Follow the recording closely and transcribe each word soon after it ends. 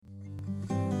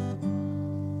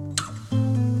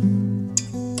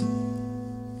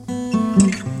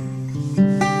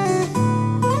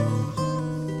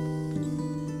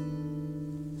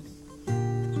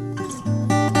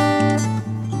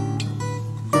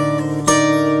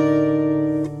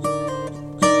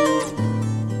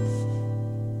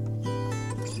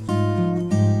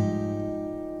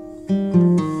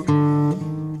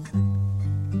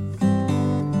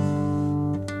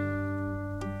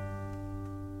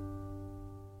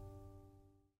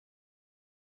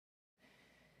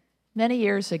Many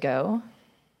years ago,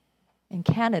 in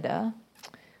Canada,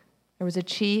 there was a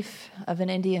chief of an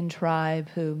Indian tribe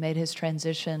who made his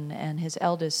transition, and his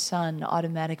eldest son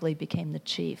automatically became the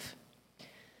chief.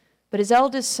 But his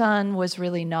eldest son was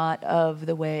really not of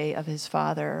the way of his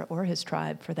father, or his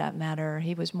tribe for that matter.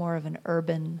 He was more of an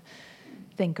urban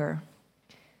thinker.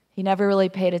 He never really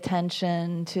paid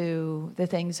attention to the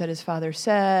things that his father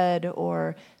said,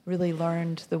 or really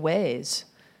learned the ways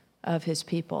of his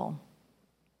people.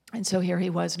 And so here he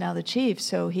was now the chief,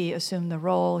 so he assumed the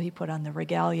role, he put on the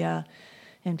regalia,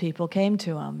 and people came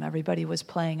to him. Everybody was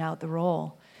playing out the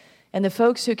role. And the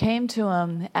folks who came to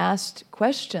him asked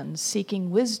questions, seeking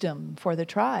wisdom for the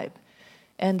tribe.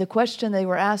 And the question they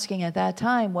were asking at that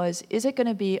time was, is it going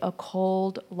to be a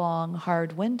cold, long,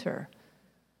 hard winter?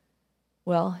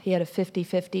 Well, he had a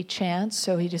 50-50 chance,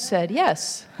 so he just said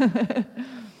yes.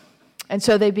 And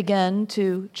so they began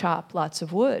to chop lots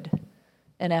of wood.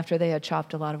 And after they had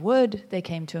chopped a lot of wood, they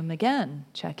came to him again,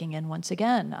 checking in once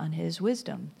again on his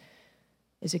wisdom.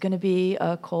 Is it going to be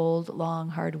a cold, long,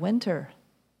 hard winter?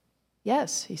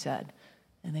 Yes, he said.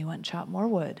 And they went and chopped more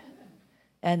wood.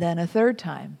 And then a third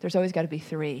time. There's always got to be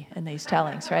 3 in these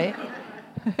tellings, right?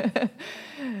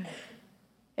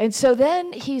 And so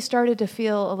then he started to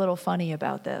feel a little funny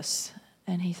about this.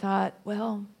 And he thought,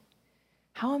 well,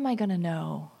 how am I going to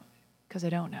know? Because I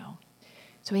don't know.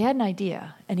 So he had an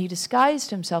idea, and he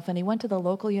disguised himself, and he went to the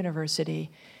local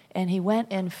university, and he went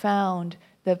and found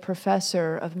the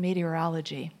professor of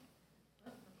meteorology.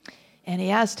 And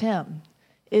he asked him,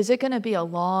 is it going to be a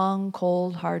long,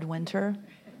 cold, hard winter?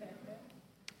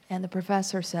 And the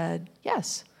professor said,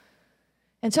 yes.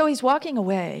 And so he's walking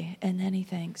away, and then he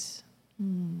thinks,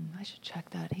 I should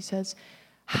check that. He says,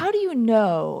 how do you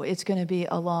know it's going to be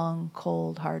a long,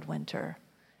 cold, hard winter?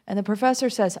 And the professor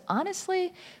says,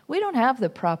 honestly, we don't have the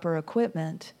proper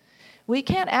equipment. We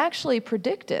can't actually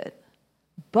predict it.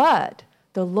 But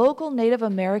the local Native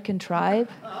American tribe,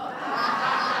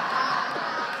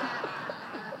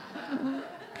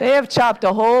 they have chopped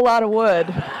a whole lot of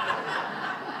wood.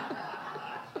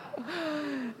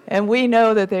 And we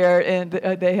know that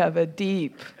they have a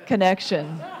deep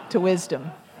connection to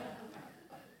wisdom.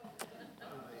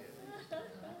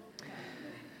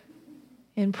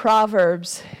 In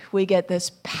Proverbs, we get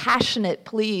this passionate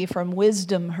plea from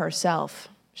wisdom herself.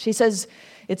 It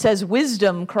says,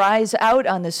 wisdom cries out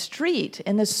on the street.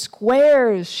 In the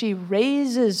squares, she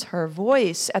raises her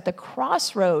voice. At the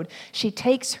crossroad, she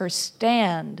takes her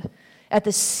stand. At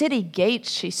the city gates,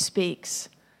 she speaks.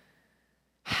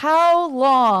 How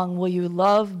long will you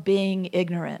love being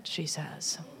ignorant, she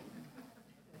says.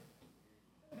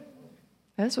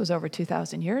 This was over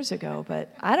 2,000 years ago,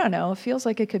 but I don't know. It feels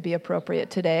like it could be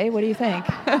appropriate today. What do you think?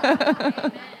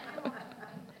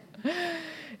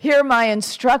 Hear my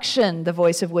instruction, the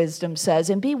voice of wisdom says,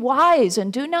 and be wise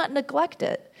and do not neglect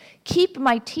it. Keep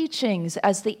my teachings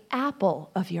as the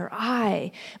apple of your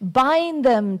eye. Bind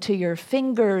them to your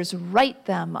fingers. Write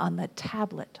them on the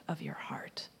tablet of your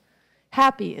heart.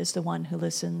 Happy is the one who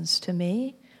listens to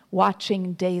me,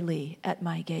 watching daily at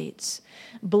my gates.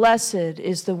 Blessed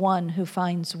is the one who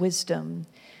finds wisdom.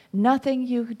 Nothing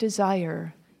you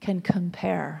desire can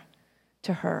compare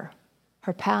to her.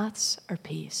 Her paths are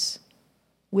peace.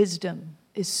 Wisdom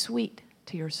is sweet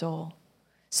to your soul.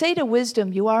 Say to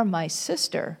wisdom, you are my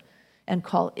sister, and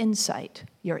call insight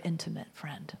your intimate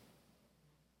friend.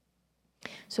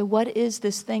 So what is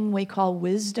this thing we call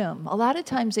wisdom? A lot of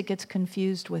times it gets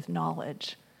confused with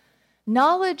knowledge.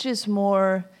 Knowledge is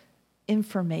more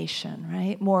information,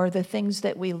 right? More the things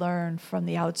that we learn from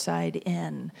the outside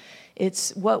in.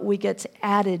 It's what we gets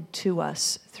added to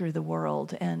us through the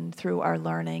world and through our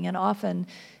learning. And often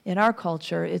in our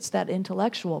culture, it's that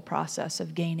intellectual process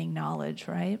of gaining knowledge,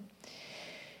 right?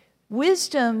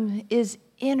 Wisdom is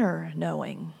inner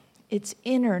knowing. It's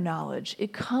inner knowledge.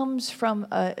 It comes from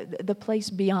the place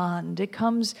beyond.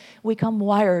 We come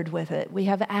wired with it. We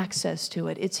have access to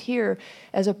it. It's here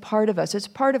as a part of us. It's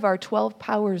part of our 12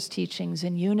 powers teachings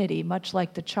in unity, much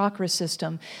like the chakra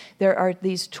system. There are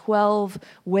these 12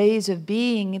 ways of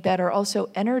being that are also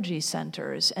energy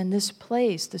centers. And this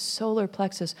place, the solar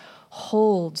plexus,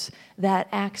 holds that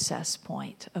access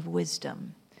point of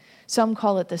wisdom. Some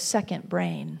call it the second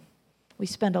brain. We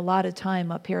spend a lot of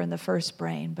time up here in the first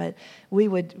brain, but it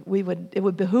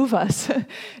would behoove us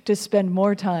to spend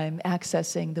more time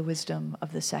accessing the wisdom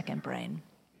of the second brain.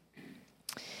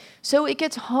 So it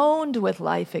gets honed with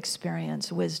life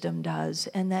experience, wisdom does,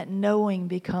 and that knowing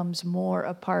becomes more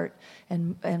a part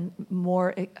and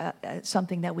more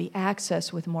something that we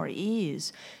access with more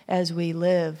ease as we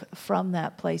live from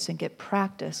that place and get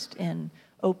practiced in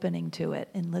opening to it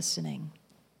and listening.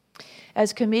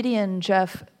 As comedian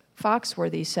Jeff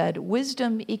Foxworthy said,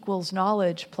 wisdom equals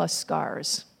knowledge plus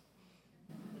scars.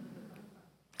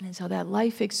 And so that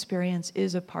life experience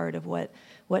is a part of what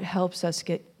helps us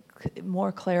get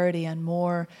more clarity and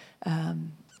more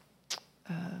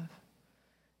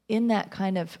in that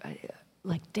kind of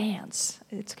like dance.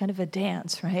 It's kind of a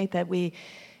dance, right? That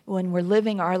when we're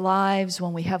living our lives,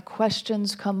 when we have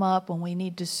questions come up, when we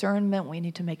need discernment, we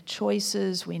need to make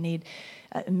choices, we need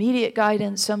immediate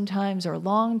guidance sometimes or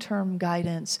long-term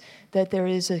guidance, that there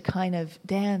is a kind of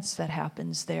dance that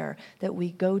happens there, that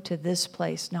we go to this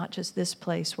place, not just this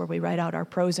place where we write out our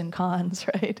pros and cons,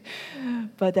 right?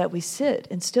 But that we sit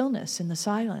in stillness, in the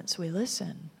silence, we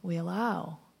listen, we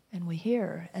allow, and we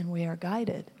hear, and we are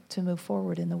guided to move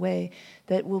forward in the way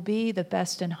that will be the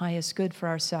best and highest good for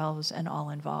ourselves and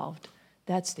all involved.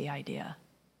 That's the idea.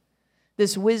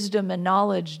 This wisdom and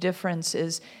knowledge difference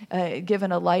is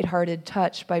given a lighthearted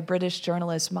touch by British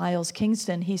journalist Miles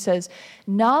Kingston. He says,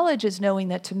 knowledge is knowing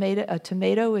that a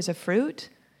tomato is a fruit.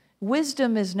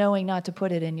 Wisdom is knowing not to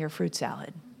put it in your fruit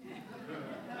salad.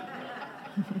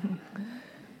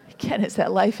 Again, it's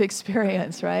that life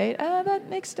experience, right? That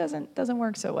mix doesn't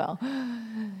work so well.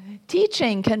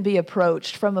 Teaching can be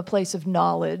approached from a place of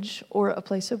knowledge or a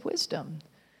place of wisdom.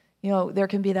 There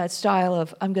can be that style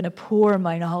of, I'm going to pour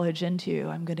my knowledge into you.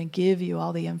 I'm going to give you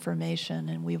all the information,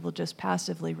 and we will just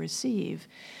passively receive.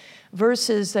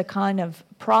 Versus the kind of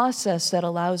process that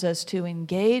allows us to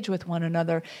engage with one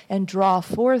another and draw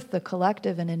forth the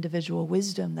collective and individual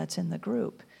wisdom that's in the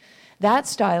group. That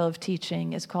style of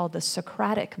teaching is called the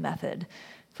Socratic method,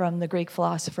 from the Greek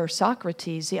philosopher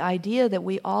Socrates, the idea that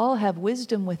we all have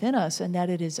wisdom within us and that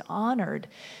it is honored,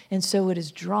 and so it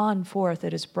is drawn forth,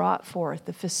 it is brought forth.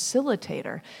 The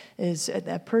facilitator is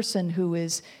that person who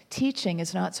is teaching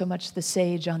is not so much the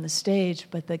sage on the stage,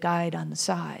 but the guide on the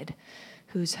side,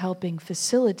 who's helping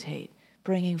facilitate,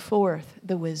 bringing forth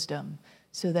the wisdom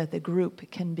so that the group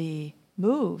can be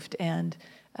moved and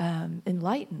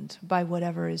enlightened by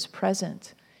whatever is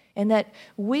present. And that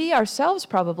we ourselves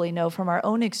probably know from our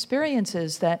own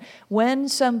experiences that when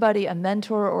somebody, a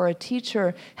mentor or a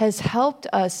teacher, has helped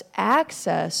us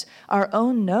access our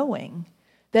own knowing,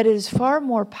 that it is far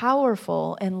more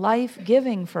powerful and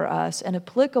life-giving for us and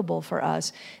applicable for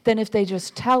us than if they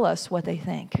just tell us what they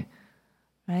think.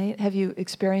 Right? Have you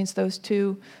experienced those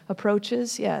two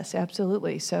approaches? Yes,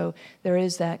 absolutely. So there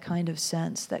is that kind of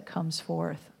sense that comes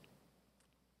forth.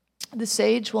 The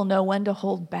sage will know when to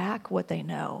hold back what they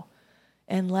know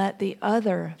and let the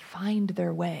other find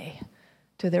their way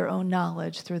to their own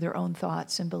knowledge through their own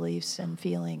thoughts and beliefs and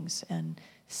feelings and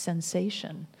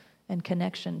sensation and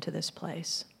connection to this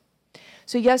place.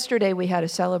 So yesterday we had a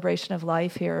celebration of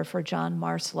life here for John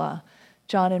Marsla.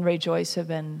 John and Ray Joyce have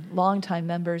been longtime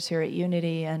members here at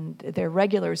Unity, and they're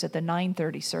regulars at the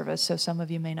 9:30 service, so some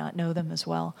of you may not know them as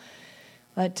well.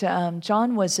 But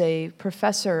John was a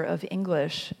professor of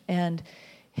English, and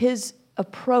his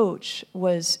approach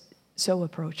was so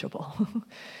approachable.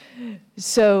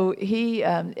 So he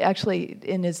actually,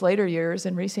 in his later years,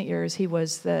 in recent years, he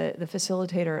was the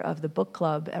facilitator of the book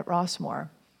club at Rossmore.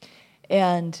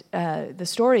 And the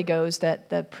story goes that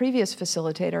the previous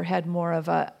facilitator had more of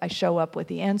a I show up with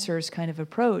the answers kind of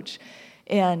approach.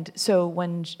 And so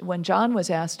when John was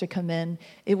asked to come in,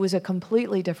 it was a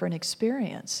completely different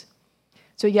experience.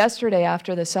 So yesterday,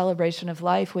 after the celebration of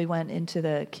life, we went into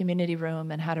the community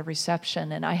room and had a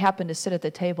reception, and I happened to sit at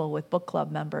the table with book club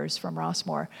members from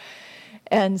Rossmore.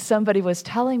 And somebody was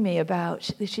telling me about,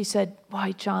 she said,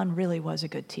 why, John really was a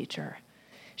good teacher.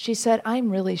 She said, I'm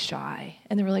really shy,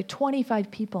 and there were like 25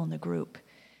 people in the group.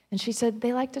 And she said,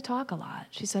 they like to talk a lot.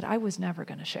 She said, I was never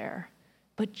going to share.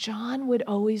 But John would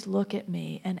always look at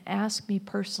me and ask me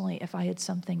personally if I had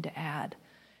something to add.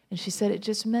 And she said, it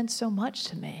just meant so much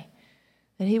to me.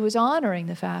 And he was honoring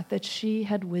the fact that she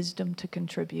had wisdom to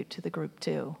contribute to the group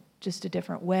too, just a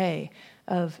different way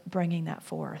of bringing that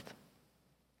forth.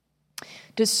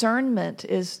 Discernment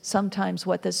is sometimes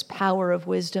what this power of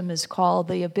wisdom is called,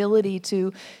 the ability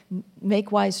to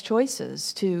make wise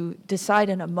choices, to decide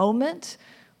in a moment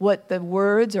what the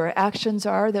words or actions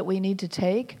are that we need to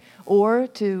take, or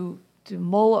to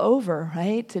mull over,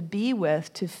 right? To be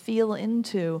with, to feel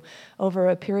into over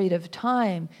a period of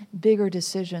time, bigger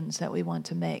decisions that we want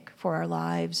to make for our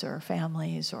lives or our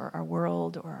families or our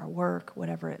world or our work,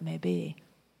 whatever it may be.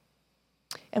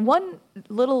 And one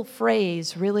little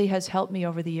phrase really has helped me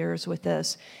over the years with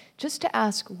this, just to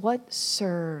ask what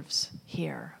serves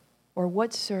here or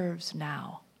what serves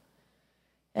now.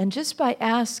 And just by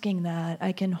asking that,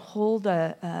 I can hold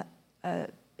a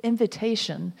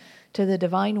invitation to the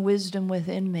divine wisdom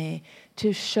within me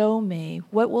to show me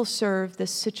what will serve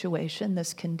this situation,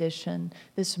 this condition,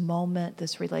 this moment,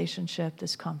 this relationship,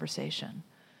 this conversation.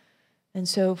 And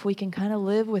so if we can kind of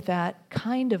live with that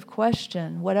kind of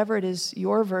question, whatever it is,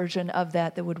 your version of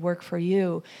that would work for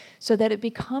you, so that it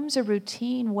becomes a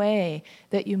routine way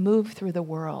that you move through the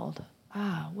world.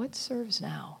 What serves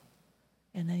now?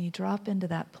 And then you drop into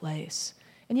that place.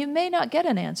 And you may not get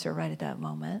an answer right at that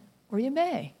moment, or you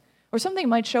may. Or something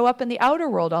might show up in the outer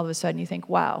world all of a sudden. You think,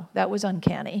 wow, that was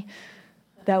uncanny.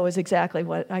 That was exactly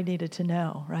what I needed to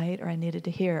know, right? Or I needed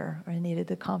to hear, or I needed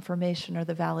the confirmation or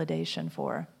the validation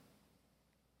for.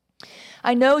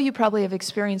 I know you probably have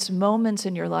experienced moments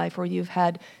in your life where you've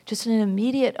had just an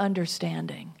immediate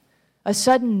understanding, a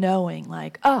sudden knowing,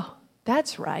 like, oh,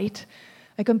 that's right.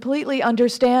 I completely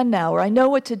understand now, or I know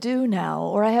what to do now,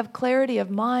 or I have clarity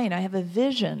of mind, I have a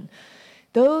vision.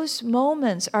 Those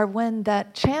moments are when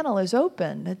that channel is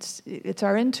open. It's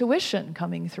our intuition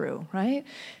coming through, right?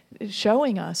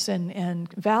 Showing us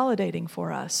and validating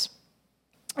for us.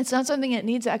 It's not something that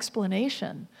needs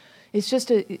explanation. It's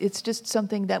just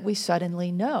something that we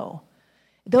suddenly know.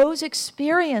 Those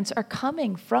experiences are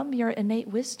coming from your innate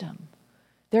wisdom.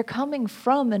 They're coming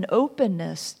from an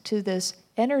openness to this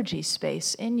energy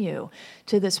space in you,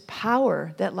 to this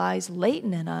power that lies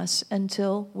latent in us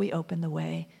until we open the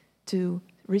way to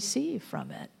receive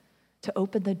from it, to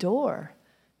open the door,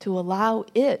 to allow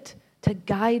it to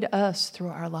guide us through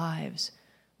our lives,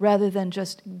 rather than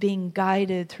just being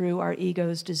guided through our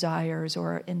ego's desires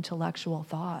or our intellectual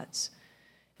thoughts.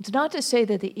 It's not to say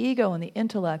that the ego and the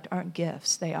intellect aren't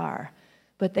gifts, they are,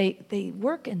 but they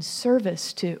work in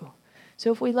service too.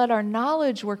 So if we let our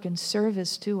knowledge work in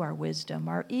service to our wisdom,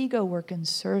 our ego work in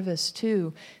service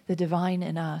to the divine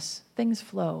in us, things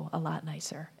flow a lot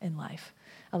nicer in life,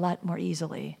 a lot more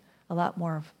easily,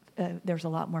 there's a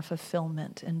lot more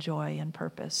fulfillment and joy and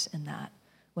purpose in that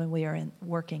when we are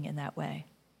working in that way.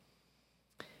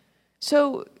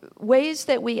 So ways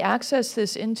that we access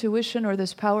this intuition or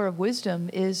this power of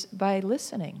wisdom is by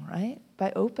listening, right?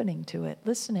 By opening to it,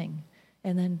 listening,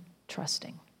 and then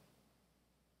trusting.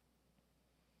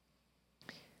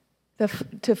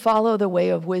 To follow the way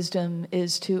of wisdom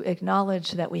is to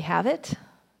acknowledge that we have it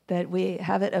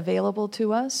available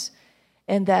to us,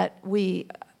 and that we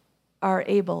are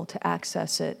able to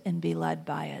access it and be led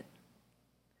by it.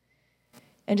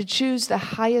 And to choose the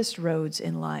highest roads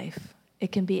in life.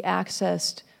 It can be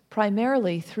accessed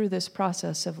primarily through this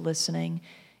process of listening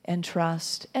and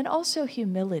trust, and also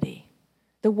humility.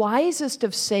 The wisest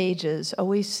of sages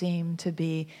always seem to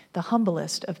be the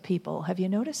humblest of people. Have you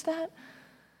noticed that?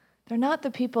 They're not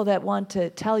the people that want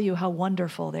to tell you how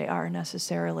wonderful they are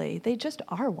necessarily. They just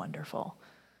are wonderful.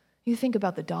 You think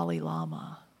about the Dalai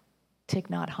Lama, Thich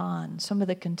Nhat Hanh, some of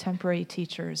the contemporary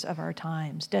teachers of our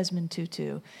times, Desmond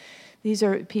Tutu. These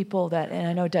are people that, and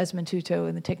I know Desmond Tutu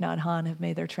and the Thich Nhat Hanh have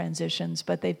made their transitions,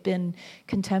 but they've been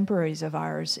contemporaries of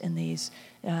ours in these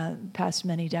past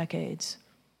many decades.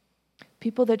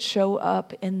 People that show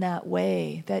up in that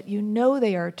way, that you know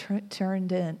they are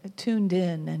tuned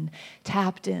in and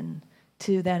tapped in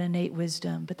to that innate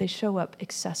wisdom, but they show up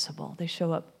accessible, they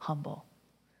show up humble.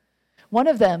 One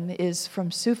of them is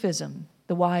from Sufism,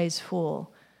 the wise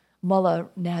fool, Mullah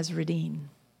Nasruddin.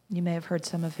 You may have heard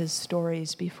some of his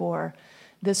stories before.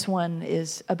 This one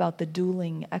is about the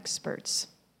dueling experts.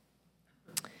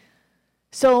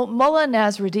 So Mullah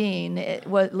Nasruddin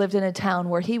lived in a town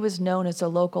where he was known as a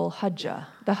local Hajjah.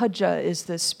 The Hajjah is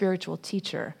the spiritual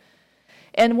teacher.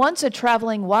 And once a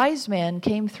traveling wise man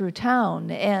came through town,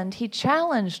 and he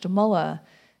challenged Mullah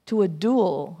to a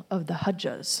duel of the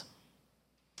Hajjahs.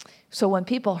 So when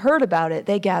people heard about it,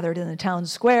 they gathered in the town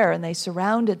square and they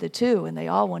surrounded the two, and they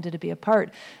all wanted to be a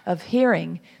part of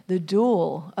hearing the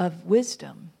duel of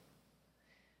wisdom.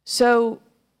 So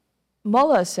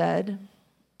Mullah said,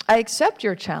 I accept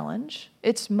your challenge.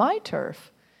 It's my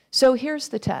turf. So here's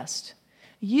the test.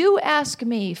 You ask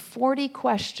me 40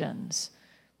 questions,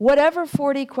 whatever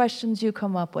 40 questions you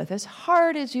come up with, as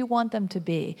hard as you want them to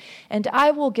be, and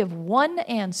I will give one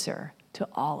answer to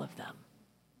all of them.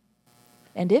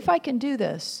 And if I can do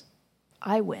this,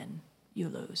 I win, you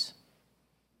lose.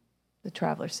 The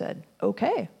traveler said,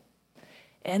 okay.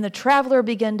 And the traveler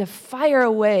began to fire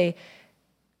away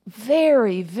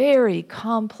very, very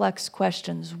complex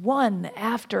questions, one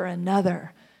after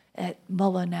another, at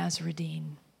Mullah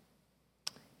Nasruddin.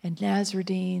 And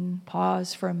Nasruddin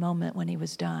paused for a moment when he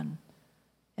was done,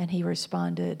 and he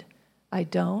responded, I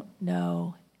don't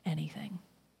know anything.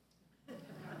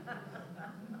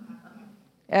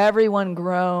 Everyone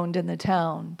groaned in the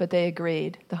town, but they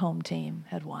agreed the home team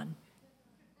had won.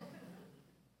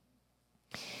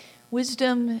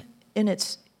 Wisdom in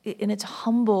its in its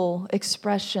humble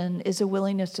expression, is a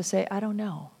willingness to say, I don't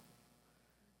know.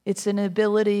 It's an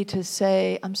ability to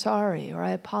say, I'm sorry, or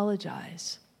I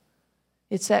apologize.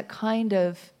 It's that kind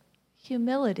of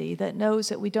humility that knows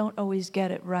that we don't always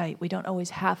get it right. We don't always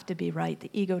have to be right.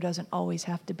 The ego doesn't always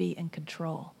have to be in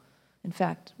control. In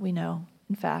fact, we know,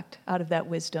 out of that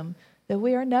wisdom, that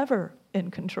we are never in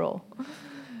control.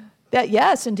 That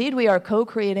yes, indeed, we are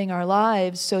co-creating our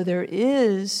lives, so there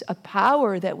is a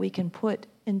power that we can put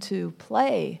into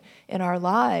play in our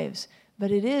lives, but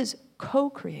it is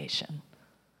co-creation.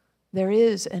 There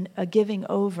is a giving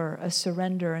over, a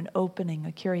surrender, an opening,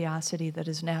 a curiosity that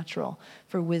is natural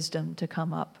for wisdom to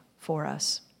come up for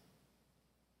us.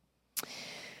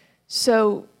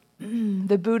 So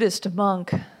the Buddhist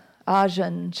monk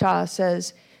Ajahn Chah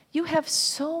says, you have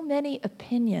so many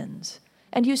opinions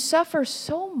and you suffer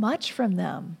so much from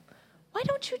them. Why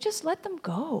don't you just let them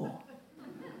go?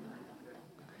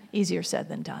 Easier said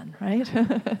than done, right?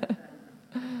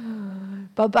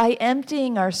 But by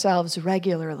emptying ourselves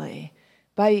regularly,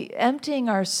 by emptying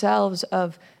ourselves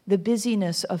of the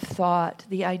busyness of thought,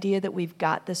 the idea that we've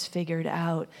got this figured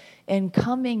out, and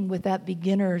coming with that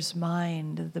beginner's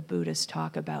mind that the Buddhists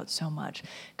talk about so much,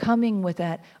 coming with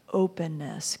that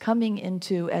openness, coming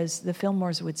into, as the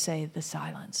Fillmores would say, the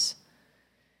silence.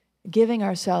 Giving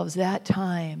ourselves that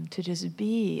time to just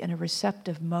be in a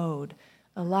receptive mode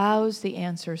allows the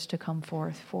answers to come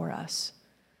forth for us.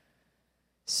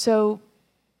 So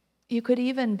you could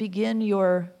even begin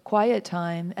your quiet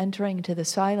time entering into the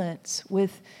silence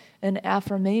with an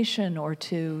affirmation or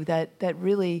two that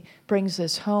really brings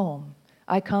us home.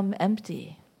 I come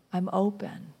empty. I'm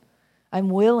open. I'm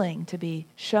willing to be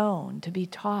shown, to be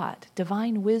taught.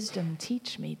 Divine wisdom,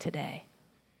 teach me today.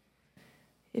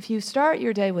 If you start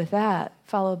your day with that,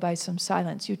 followed by some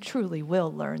silence, you truly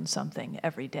will learn something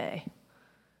every day.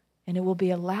 And it will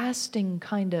be a lasting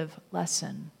kind of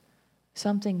lesson,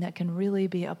 something that can really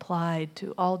be applied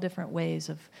to all different ways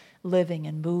of living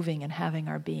and moving and having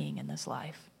our being in this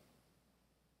life.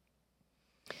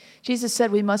 Jesus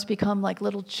said we must become like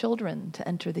little children to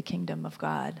enter the kingdom of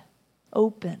God,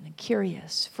 open,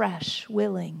 curious, fresh,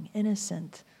 willing,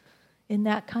 innocent, in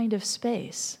that kind of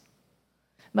space.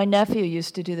 My nephew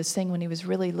used to do this thing when he was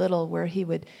really little where he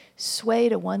would sway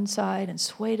to one side and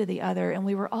sway to the other, and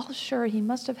we were all sure he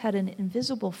must have had an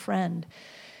invisible friend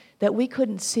that we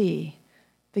couldn't see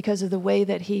because of the way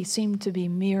that he seemed to be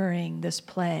mirroring this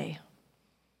play.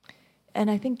 And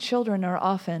I think children are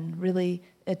often really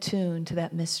attuned to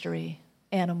that mystery.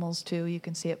 Animals, too. You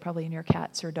can see it probably in your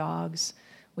cats or dogs.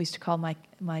 We used to call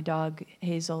my dog,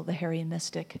 Hazel, the hairy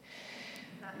mystic.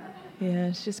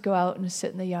 Yeah, just go out and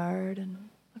sit in the yard and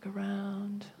look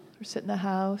around, or sit in the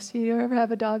house. You ever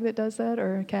have a dog that does that,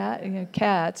 or a cat?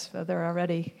 Cats, they're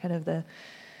already kind of the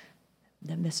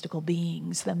mystical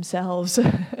beings themselves.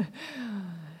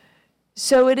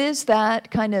 So it is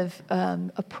that kind of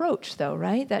approach, though,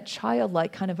 right? That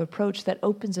childlike kind of approach that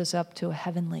opens us up to a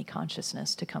heavenly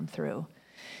consciousness to come through.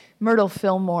 Myrtle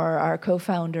Fillmore, our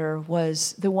co-founder,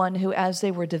 was the one who, as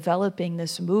they were developing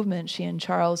this movement, she and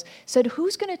Charles said,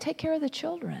 who's going to take care of the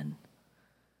children?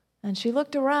 And she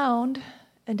looked around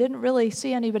and didn't really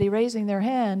see anybody raising their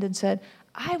hand and said,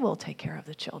 I will take care of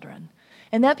the children.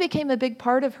 And that became a big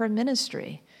part of her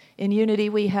ministry. In Unity,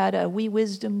 we had a We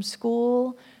Wisdom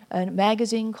school, a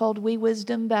magazine called We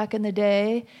Wisdom back in the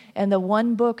day, and the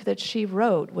one book that she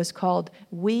wrote was called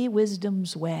We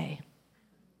Wisdom's Way.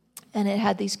 And it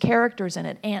had these characters in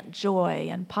it, Aunt Joy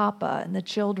and Papa and the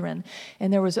children,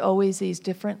 and there was always these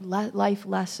different life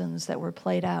lessons that were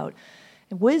played out.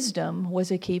 Wisdom was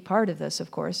a key part of this,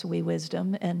 of course, We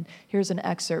Wisdom, and here's an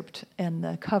excerpt in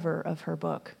the cover of her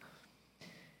book.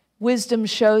 Wisdom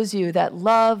shows you that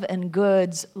love and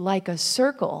goods, like a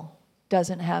circle,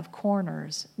 doesn't have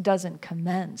corners, doesn't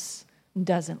commence,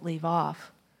 doesn't leave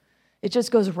off. It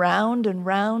just goes round and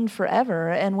round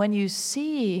forever, and when you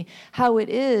see how it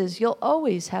is, you'll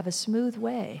always have a smooth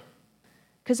way,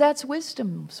 because that's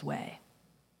wisdom's way.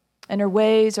 And her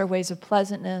ways are ways of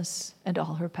pleasantness, and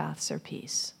all her paths are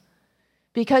peace.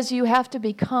 Because you have to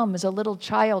become as a little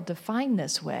child to find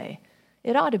this way,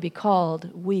 it ought to be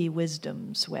called We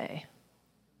Wisdom's Way.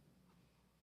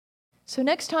 So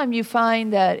next time you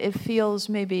find that it feels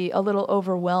maybe a little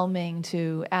overwhelming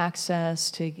to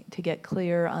access, to get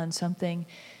clear on something,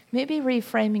 maybe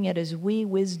reframing it as We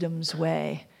Wisdom's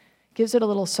Way gives it a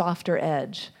little softer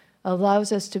edge,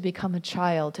 allows us to become a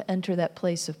child, to enter that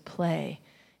place of play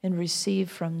and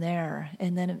receive from there,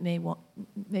 and then it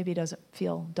maybe doesn't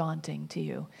feel daunting to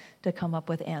you to come up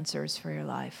with answers for your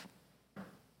life.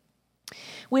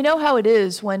 We know how it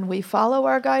is when we follow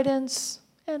our guidance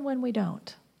and when we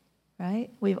don't. right?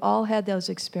 We've all had those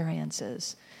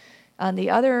experiences. On the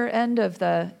other end of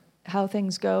the how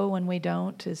things go when we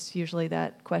don't is usually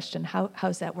that question,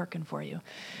 how's that working for you?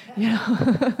 You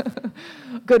know,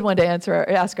 good one to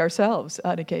ask ourselves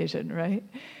on occasion, right?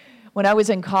 When I was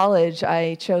in college,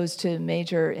 I chose to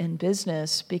major in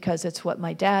business because it's what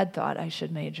my dad thought I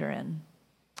should major in.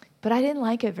 But I didn't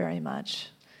like it very much.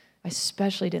 I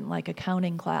especially didn't like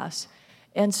accounting class.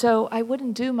 And so I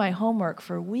wouldn't do my homework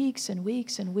for weeks and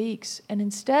weeks and weeks. And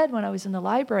instead, when I was in the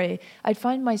library, I'd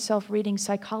find myself reading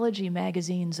psychology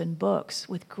magazines and books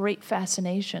with great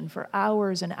fascination for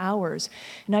hours and hours.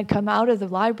 And I'd come out of the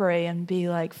library and be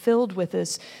like filled with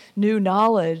this new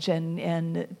knowledge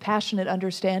and passionate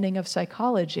understanding of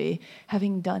psychology,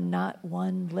 having done not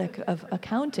one lick of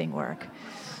accounting work.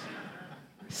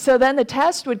 So then the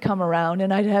test would come around,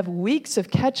 and I'd have weeks of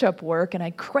catch-up work, and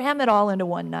I'd cram it all into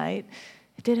one night.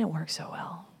 It didn't work so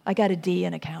well. I got a D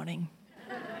in accounting.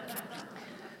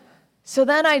 So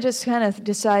then I just kind of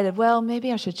decided, well,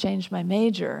 maybe I should change my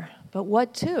major. But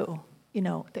what to? You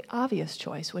know, the obvious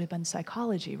choice would have been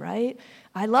psychology, right?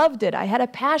 I loved it. I had a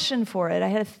passion for it. I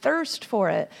had a thirst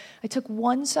for it. I took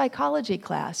one psychology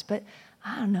class, but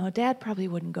I don't know, Dad probably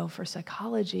wouldn't go for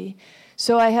psychology.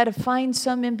 So I had to find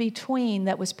some in between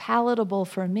that was palatable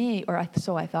for me, or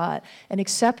so I thought, and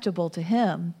acceptable to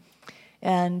him.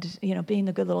 And, you know, being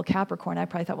the good little Capricorn, I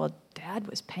probably thought, well, Dad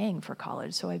was paying for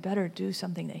college, so I better do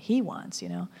something that he wants, you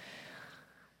know.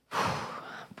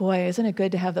 Boy, isn't it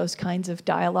good to have those kinds of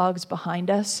dialogues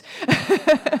behind us?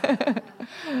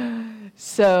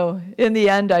 So in the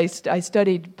end, I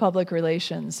studied public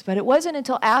relations. But it wasn't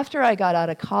until after I got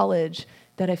out of college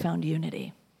that I found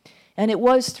unity. And it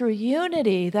was through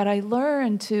unity that I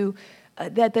learned to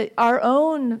that our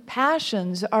own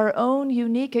passions, our own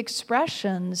unique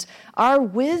expressions, our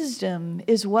wisdom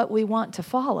is what we want to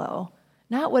follow,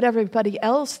 not what everybody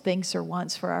else thinks or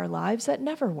wants for our lives. That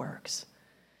never works.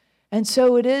 And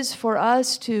so it is for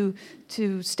us to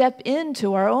step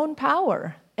into our own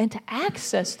power and to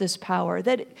access this power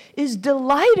that is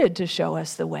delighted to show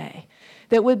us the way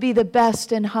that would be the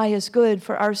best and highest good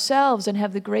for ourselves and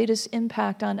have the greatest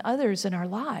impact on others in our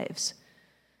lives.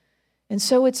 And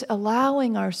so it's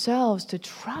allowing ourselves to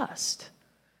trust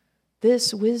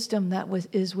this wisdom that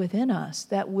is within us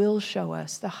that will show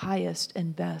us the highest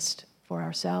and best for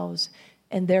ourselves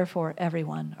and therefore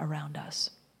everyone around us.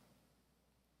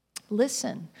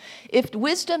 Listen. If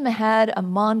wisdom had a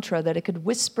mantra that it could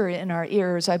whisper in our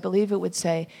ears, I believe it would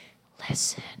say,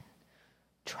 listen,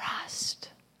 trust,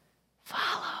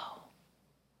 follow.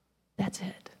 That's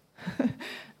it.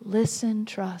 Listen,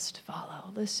 trust,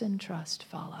 follow. Listen, trust,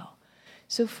 follow.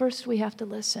 So first we have to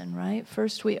listen, right?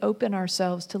 First we open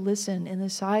ourselves to listen in the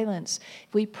silence.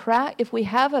 If we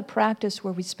have a practice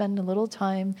where we spend a little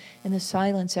time in the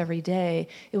silence every day,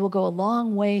 it will go a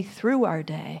long way through our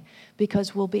day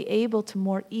because we'll be able to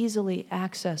more easily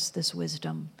access this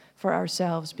wisdom for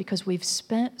ourselves because we've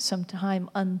spent some time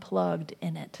unplugged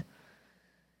in it.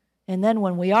 And then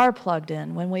when we are plugged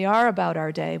in, when we are about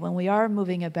our day, when we are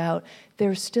moving about,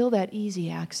 there's still that easy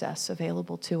access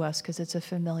available to us because it's a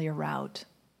familiar route.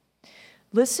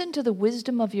 Listen to the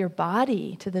wisdom of your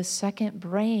body, to the second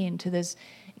brain, to this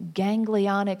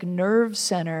ganglionic nerve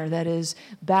center that is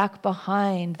back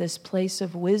behind this place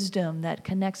of wisdom that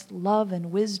connects love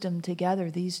and wisdom together,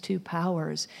 these two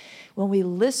powers. When we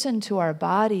listen to our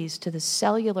bodies, to the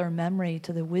cellular memory,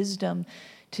 to the wisdom,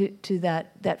 to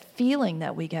that feeling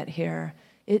that we get here,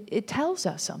 it tells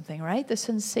us something, right? The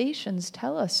sensations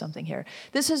tell us something here.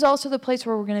 This is also the place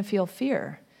where we're going to feel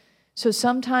fear. So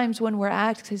sometimes when we're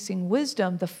accessing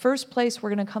wisdom, the first place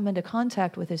we're going to come into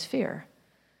contact with is fear.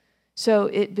 So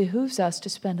it behooves us to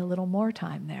spend a little more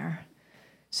time there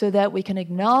so that we can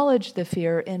acknowledge the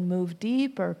fear and move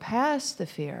deeper past the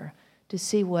fear to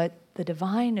see what the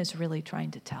divine is really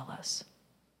trying to tell us.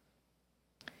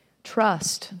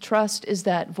 Trust. Trust is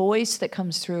that voice that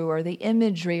comes through or the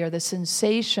imagery or the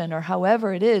sensation or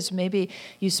however it is. Maybe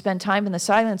you spend time in the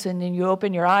silence and then you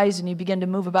open your eyes and you begin to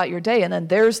move about your day and then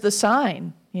there's the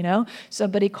sign, you know.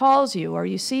 Somebody calls you or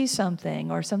you see something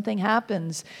or something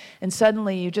happens and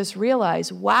suddenly you just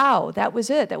realize, wow, that was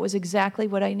it. That was exactly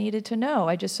what I needed to know.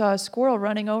 I just saw a squirrel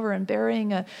running over and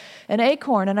burying an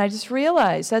acorn and I just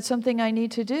realized that's something I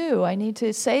need to do. I need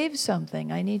to save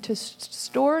something. I need to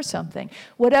store something.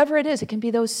 Whatever it is, it can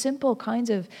be those simple kinds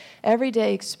of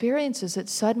everyday experiences that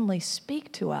suddenly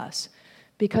speak to us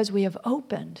because we have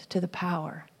opened to the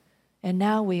power and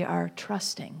now we are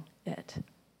trusting it.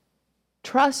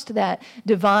 Trust that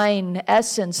divine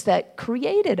essence that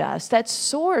created us, that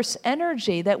source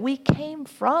energy that we came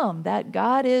from, that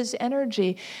God is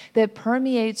energy that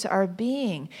permeates our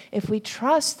being. If we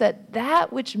trust that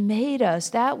that which made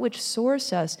us, that which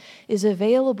sourced us, is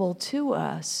available to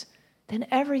us, then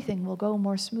everything will go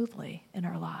more smoothly in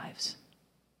our lives.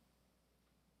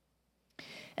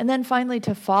 And then finally,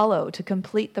 to follow, to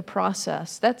complete the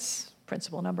process. That's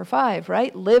principle number 5,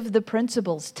 right? Live the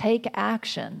principles, take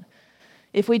action.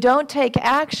 If we don't take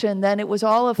action, then it was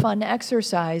all a fun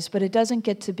exercise, but it doesn't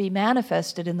get to be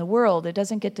manifested in the world. It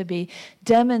doesn't get to be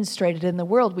demonstrated in the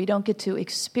world. We don't get to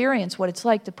experience what it's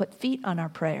like to put feet on our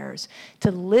prayers,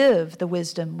 to live the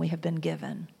wisdom we have been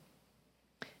given.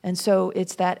 And so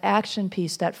it's that action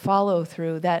piece, that follow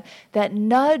through, that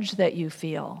nudge that you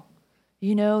feel,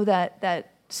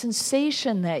 that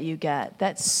sensation that you get,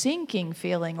 that sinking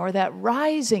feeling or that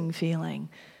rising feeling,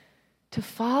 to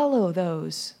follow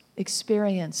those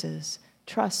experiences,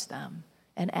 trust them,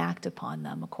 and act upon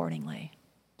them accordingly.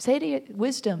 Say to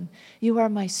wisdom, you are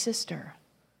my sister,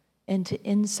 and to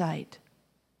insight,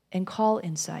 and call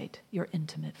insight your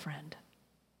intimate friend.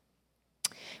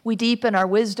 We deepen our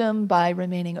wisdom by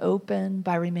remaining open,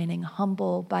 by remaining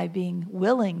humble, by being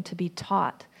willing to be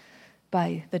taught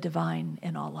by the divine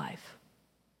in all life.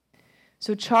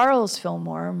 So Charles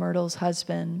Fillmore, Myrtle's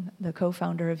husband, the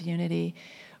co-founder of Unity,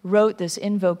 wrote this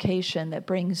invocation that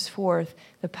brings forth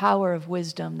the power of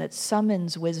wisdom, that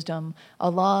summons wisdom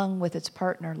along with its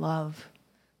partner, love.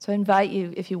 So I invite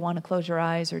you, if you want to close your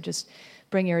eyes or just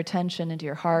bring your attention into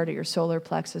your heart or your solar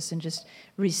plexus and just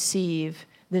receive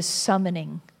this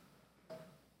summoning.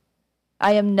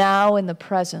 I am now in the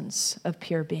presence of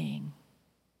pure being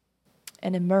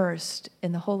and immersed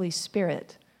in the Holy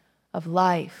Spirit of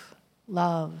life,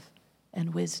 love,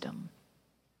 and wisdom.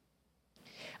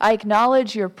 I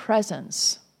acknowledge your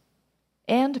presence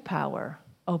and power,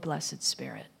 O blessed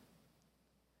Spirit.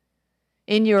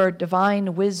 In your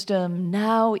divine wisdom,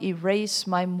 now erase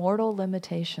my mortal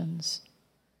limitations,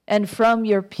 and from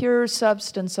your pure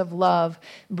substance of love,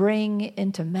 bring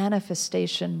into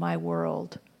manifestation my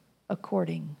world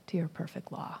according to your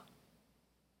perfect law.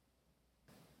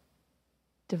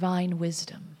 Divine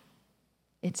wisdom,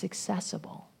 it's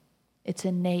accessible, it's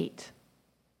innate,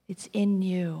 it's in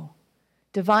you.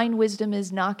 Divine wisdom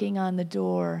is knocking on the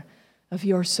door of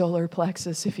your solar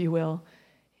plexus, if you will.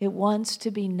 It wants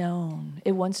to be known.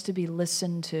 It wants to be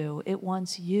listened to. It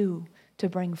wants you to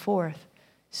bring forth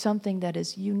something that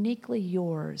is uniquely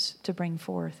yours to bring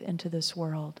forth into this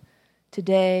world.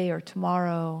 Today or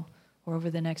tomorrow or over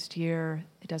the next year,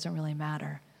 it doesn't really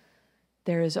matter.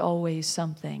 There is always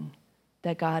something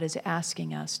that God is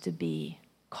asking us to be,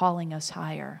 calling us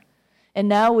higher. And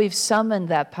now we've summoned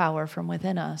that power from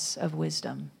within us of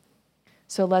wisdom.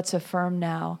 So let's affirm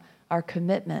now our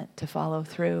commitment to follow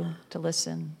through, to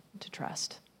listen, to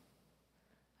trust.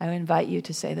 I invite you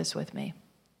to say this with me.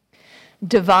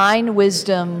 Divine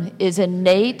wisdom is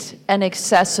innate and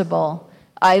accessible.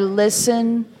 I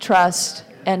listen, trust,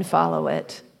 and follow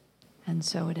it. And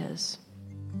so it is.